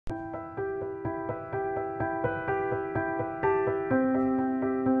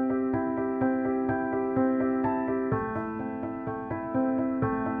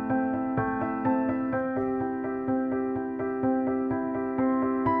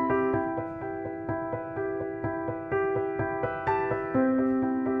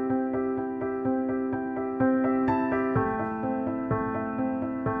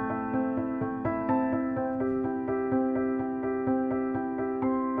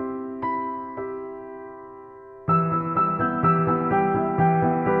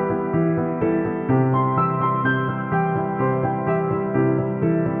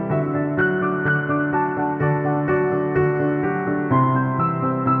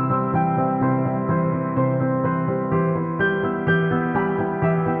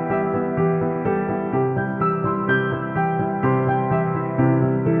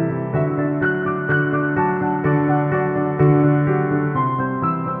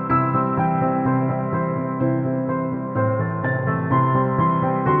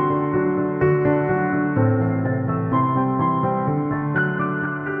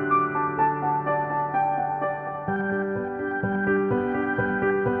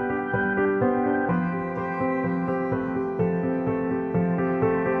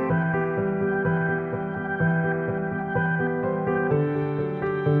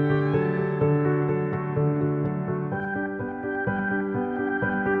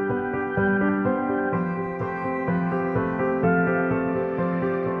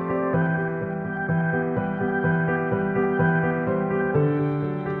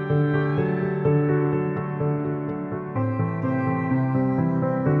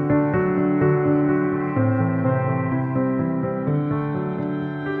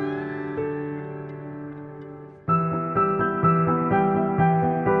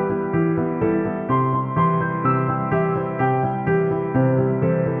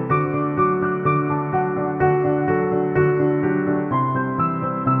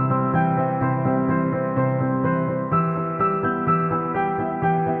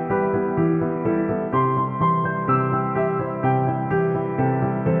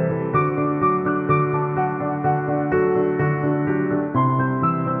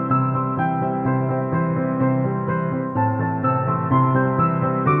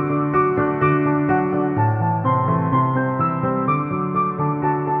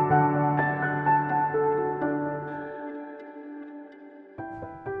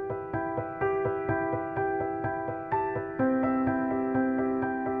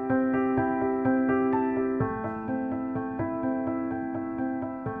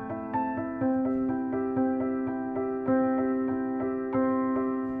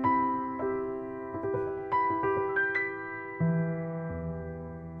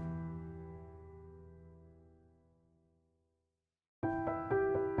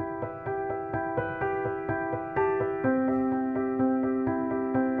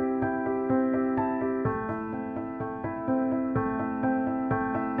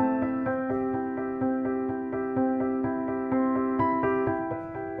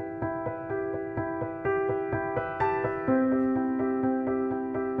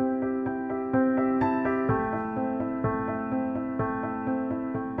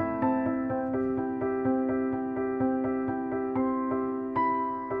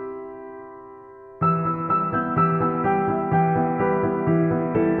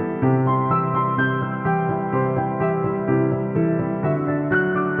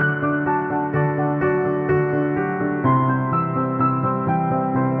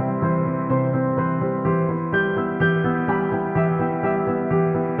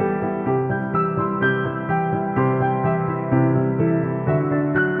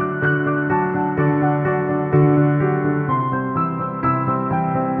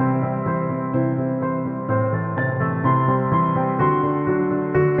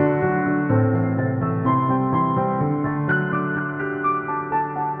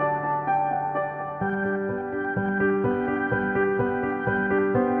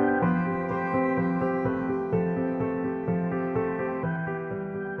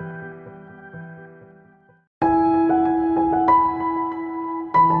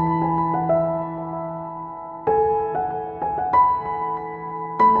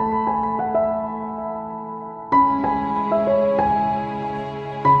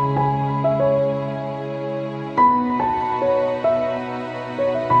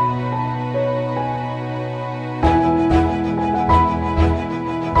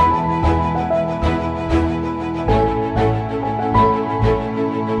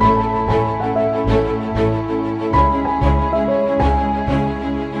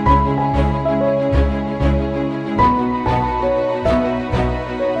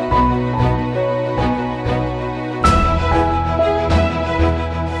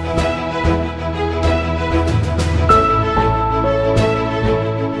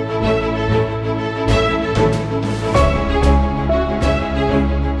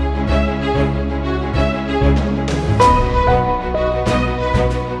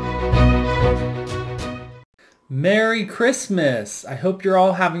Merry Christmas! I hope you're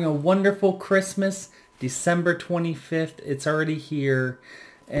all having a wonderful Christmas. December 25th, it's already here,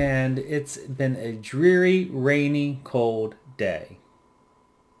 and it's been a dreary, rainy, cold day.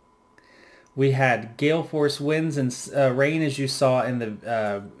 We had gale force winds and rain, as you saw in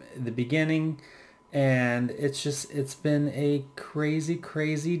the beginning, and it's been a crazy,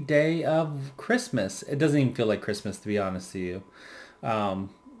 crazy day of Christmas. It doesn't even feel like Christmas, to be honest with you.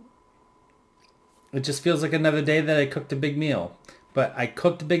 It just feels like another day that I cooked a big meal. But I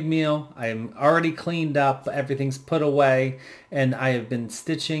cooked a big meal. I'm already cleaned up. Everything's put away. And I have been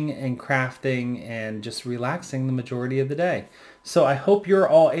stitching and crafting and just relaxing the majority of the day. So I hope you're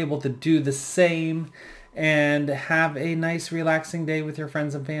all able to do the same and have a nice relaxing day with your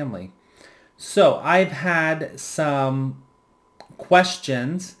friends and family. So I've had some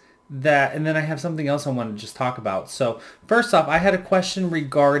questions and then I have something else I want to just talk about. So first off, I had a question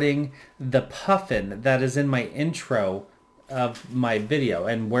regarding the puffin that is in my intro of my video,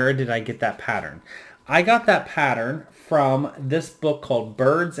 and where did I get that pattern? I got that pattern from this book called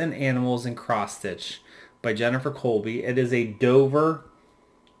Birds and Animals in Cross Stitch by Jennifer Colby. It is a Dover,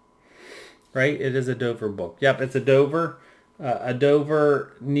 right? It is a Dover book. Yep, it's a Dover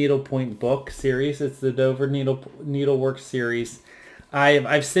needlepoint book series. It's the Dover needlework series.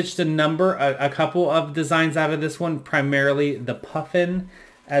 I've stitched a couple of designs out of this one, primarily the puffin,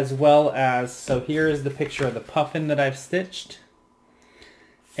 as well as, so here is the picture of the puffin that I've stitched.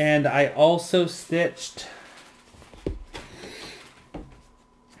 And I also stitched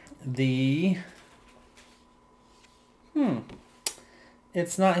the,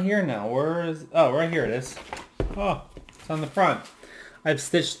 it's not here now. Where is, oh, right here it is. Oh, it's on the front. I've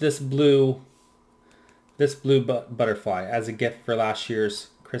stitched this blue butterfly as a gift for last year's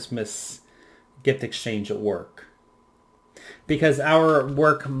Christmas gift exchange at work. Because our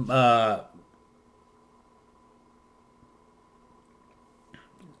work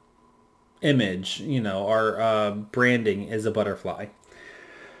image, our branding is a butterfly.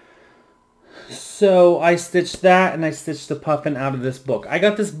 So I stitched that, and I stitched the puffin out of this book. I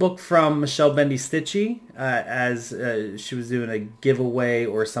got this book from Michelle Bendy Stitchy as she was doing a giveaway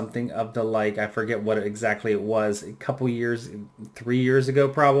or something of the like. I forget what exactly it was. A couple years, 3 years ago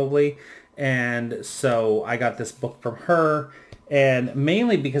probably. And so I got this book from her, and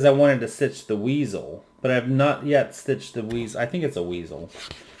mainly because I wanted to stitch the weasel. But I've not yet stitched the weasel. I think it's a weasel.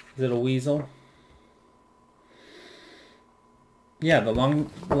 Is it a weasel? Yeah, the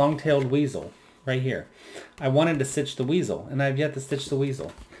long-tailed weasel. Right here. I wanted to stitch the weasel, and I've yet to stitch the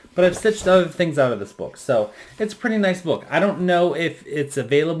weasel. But I've stitched other things out of this book, so it's a pretty nice book. I don't know if it's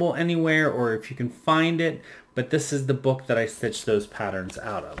available anywhere or if you can find it, but this is the book that I stitched those patterns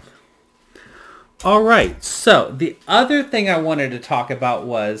out of. Alright, so the other thing I wanted to talk about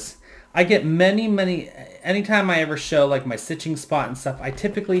was I get anytime I ever show like my stitching spot and stuff, I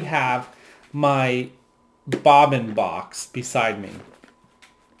typically have my bobbin box beside me.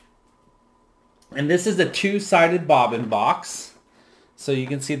 And this is a two-sided bobbin box. So you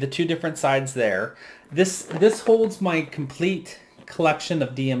can see the two different sides there. This holds my complete collection of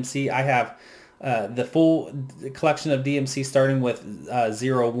DMC. I have the full collection of DMC starting with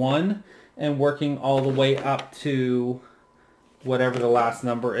 01 and working all the way up to whatever the last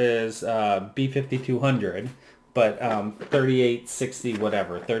number is, B5200. But 3860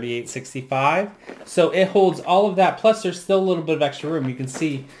 whatever, 3865. So it holds all of that, plus there's still a little bit of extra room. You can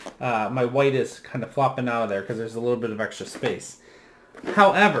see my white is kind of flopping out of there because there's a little bit of extra space.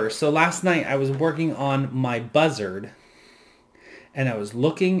 However, so last night I was working on my buzzard, and I was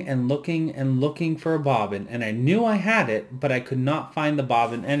looking and looking and looking for a bobbin, and I knew I had it, but I could not find the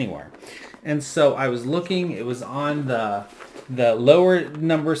bobbin anywhere. And so I was looking, it was on the lower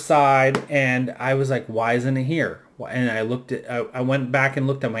number side, and I was like, why isn't it here? And I went back and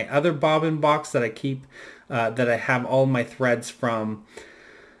looked at my other bobbin box that I keep, that I have all my threads from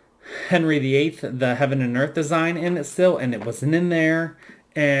Henry VIII, the Heaven and Earth design in it still, and it wasn't in there.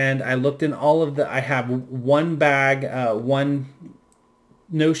 And I looked in all of I have one bag, one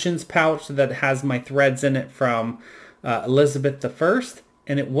notions pouch that has my threads in it from Elizabeth I,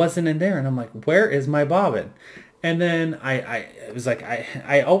 and it wasn't in there. And I'm like, where is my bobbin? And then I was like,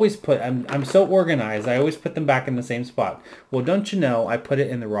 I always put, I'm so organized, I always put them back in the same spot. Well, don't you know, I put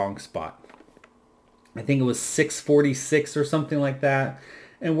it in the wrong spot. I think it was 646 or something like that.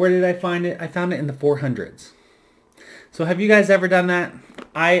 And where did I find it? I found it in the 400s. So have you guys ever done that?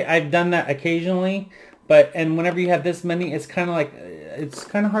 I've done that occasionally, and whenever you have this many, it's kind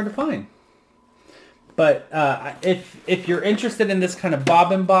of hard to find. But if you're interested in this kind of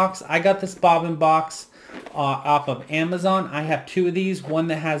bobbin box, I got this bobbin box off of Amazon. I have two of these. One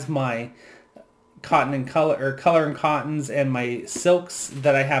that has my cotton and color and cottons and my silks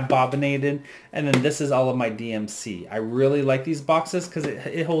that I have bobbinated, and then this is all of my DMC. I really like these boxes because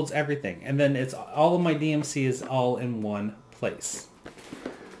it holds everything, and then it's all of my DMC is all in one place.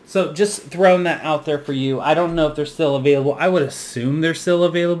 So just throwing that out there for you. I don't know if they're still available. I would assume they're still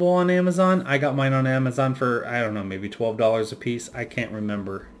available on Amazon. I got mine on Amazon for, I don't know, maybe $12 a piece. I can't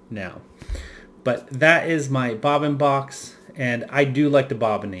remember now. But that is my bobbin box, and I do like the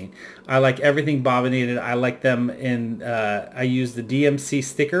bobbinate. I like everything bobbinated. I like them in, I use the DMC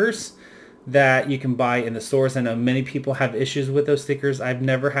stickers that you can buy in the stores. I know many people have issues with those stickers. I've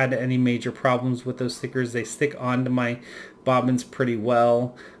never had any major problems with those stickers. They stick onto my bobbins pretty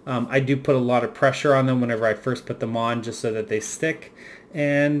well. I do put a lot of pressure on them whenever I first put them on just so that they stick,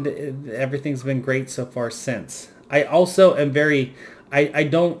 and everything's been great so far since. I also am very, I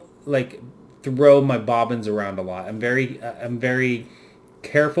don't like throw my bobbins around a lot. I'm very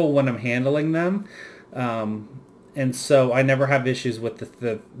careful when I'm handling them, and so I never have issues with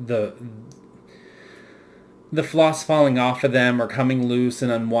the floss falling off of them or coming loose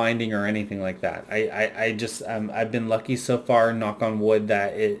and unwinding or anything like that. I just I've been lucky so far, knock on wood,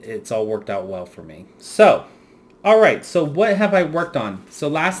 that it's all worked out well for me. So, all right, so what have I worked on? So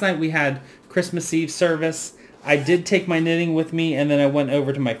last night we had Christmas Eve service. I did take my knitting with me, and then I went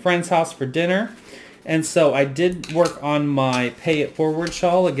over to my friend's house for dinner. And so I did work on my Pay It Forward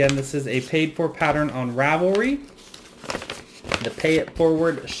shawl. Again, this is a paid for pattern on Ravelry. The Pay It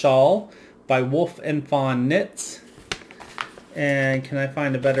Forward shawl by Wolf and Fawn Knits. And can I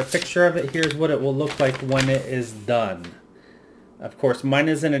find a better picture of it? Here's what it will look like when it is done. Of course, mine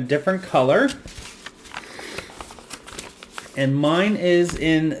is in a different color. And mine is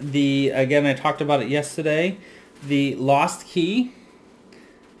in the, again, I talked about it yesterday, the Lost Key,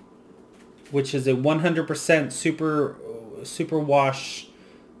 which is a 100% super wash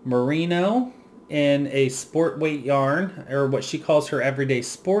merino in a sport weight yarn, or what she calls her everyday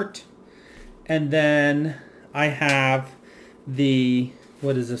sport. And then I have the,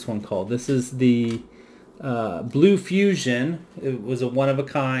 what is this one called? This is the Blue Fusion. It was a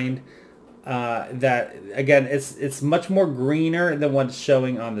one-of-a-kind. That, again, it's much more greener than what's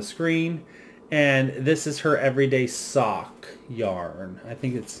showing on the screen. And this is her everyday sock yarn. I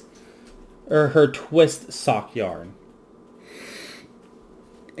think it's, or her twist sock yarn.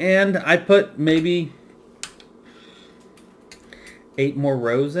 And I put maybe 8 more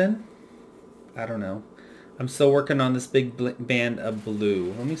rows in. I don't know. I'm still working on this big band of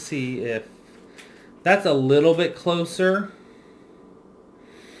blue. Let me see if that's a little bit closer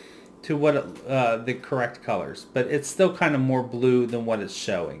to what the correct colors, but it's still kind of more blue than what it's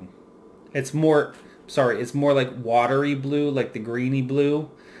showing. It's more, sorry, it's more like watery blue, like the greeny blue,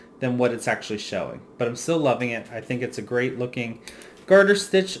 than what it's actually showing. But I'm still loving it. I think it's a great looking garter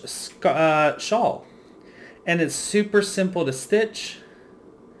stitch shawl, and it's super simple to stitch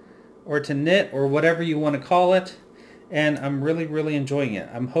or to knit or whatever you want to call it, and I'm really enjoying it.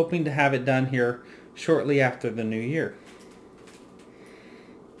 I'm hoping to have it done here shortly after the new year.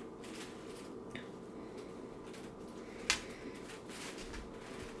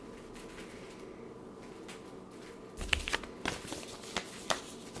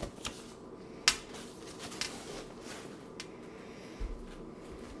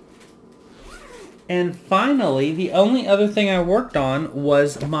 And finally, the only other thing I worked on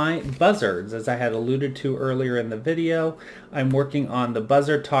was my buzzards. As I had alluded to earlier in the video, I'm working on the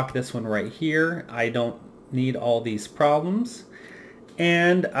buzzard talk, this one right here. I don't need all these problems.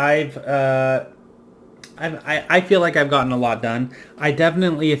 And I feel like I've gotten a lot done. I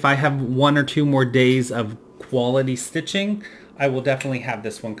definitely, if I have 1 or 2 more days of quality stitching, I will definitely have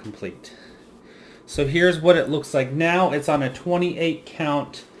this one complete. So here's what it looks like now. It's on a 28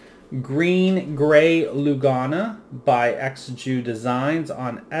 count green gray Lugana by XJew Designs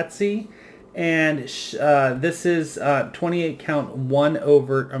on Etsy, and this is 28 count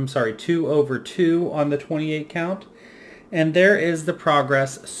 2 over 2 on the 28 count, and there is the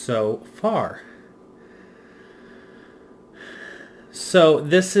progress so far. So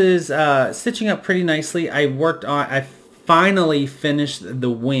this is stitching up pretty nicely. I finally finished the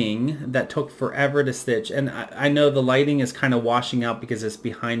wing that took forever to stitch, and I know the lighting is kind of washing out because it's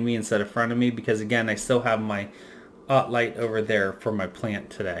behind me instead of front of me, because again I still have my light over there for my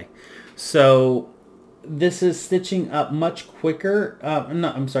plant today. So this is stitching up much quicker.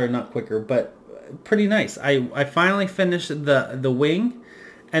 I'm sorry, not quicker, but pretty nice. I finally finished the wing,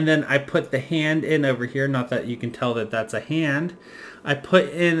 and then I put the hand in over here. Not that you can tell that that's a hand. I put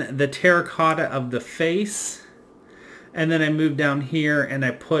in the terracotta of the face, and then I moved down here and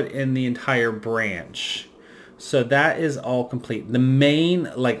I put in the entire branch. So that is all complete. The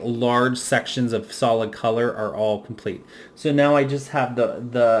main like large sections of solid color are all complete. So now I just have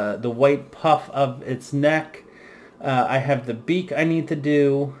the white puff of its neck. I have the beak I need to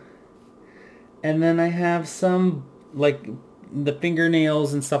do. And then I have some like the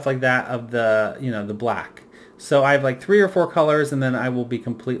fingernails and stuff like that of the, you know, the black. So I have like 3 or 4 colors, and then I will be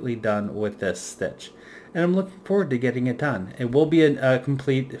completely done with this stitch. And I'm looking forward to getting it done. It will be a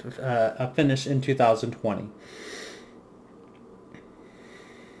complete finish in 2020.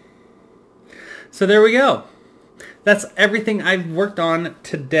 So there we go. That's everything I've worked on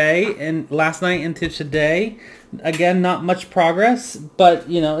today and last night into today. Again, not much progress, but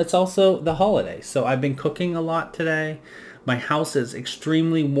you know, it's also the holiday. So I've been cooking a lot today. My house is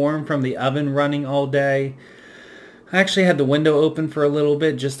extremely warm from the oven running all day. I actually had the window open for a little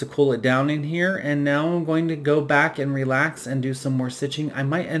bit just to cool it down in here, and now I'm going to go back and relax and do some more stitching. I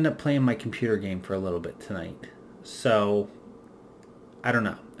might end up playing my computer game for a little bit tonight. So, I don't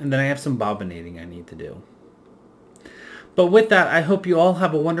know. And then I have some bobbinating I need to do. But with that, I hope you all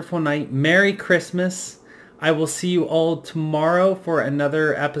have a wonderful night. Merry Christmas. I will see you all tomorrow for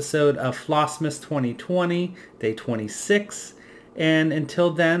another episode of Flossmas 2020, day 26. And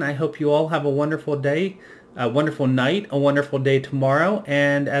until then, I hope you all have a wonderful day, a wonderful night, a wonderful day tomorrow.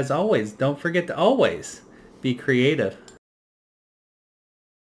 And as always, don't forget to always be creative.